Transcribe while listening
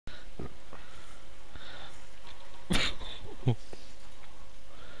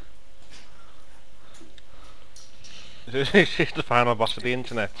It's just the final boss of the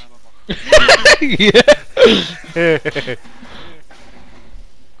internet. Yeah.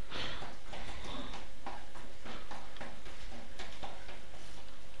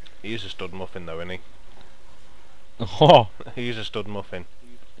 He's a stud muffin though, isn't he? Oh, He's a stud muffin.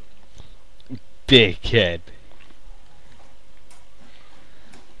 dickhead.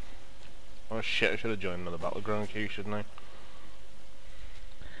 Oh shit, I should have joined another battleground queue, shouldn't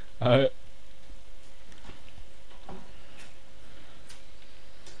I?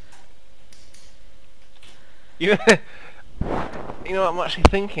 You, you know what I'm actually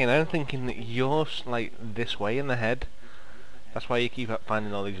thinking? I'm thinking that you're like this way in the head. That's why you keep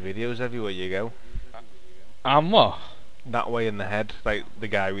finding all these videos everywhere you go. I'm what? That way in the head, like the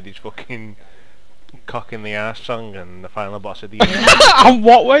guy with his fucking cock in the arse song and the final boss of the end. I'm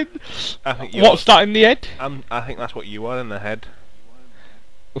what way? I think What's that in the head? I think that's what you are in the head.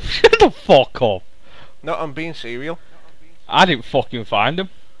 Shut the fuck up. No, I'm being serial. I didn't fucking find him.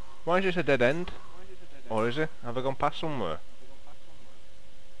 Why is this a dead end? Or is it? Have I gone past somewhere?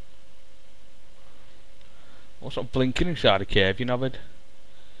 What's that blinking inside the cave, you knobhead?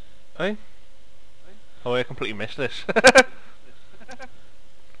 Hey? Oh, I completely missed this.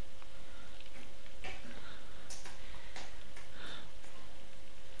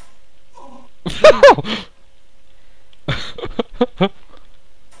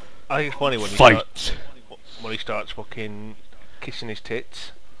 I think it's funny when Fight! He starts fucking kissing his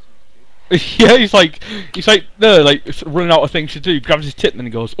tits. Yeah, he's like, no, like, running out of things to do, grabs his tit and then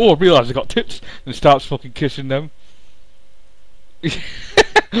he goes, oh, I realise I got tits, and starts fucking kissing them. He's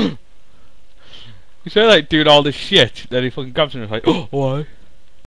like doing all this shit, then he fucking grabs them and he's like, oh, why?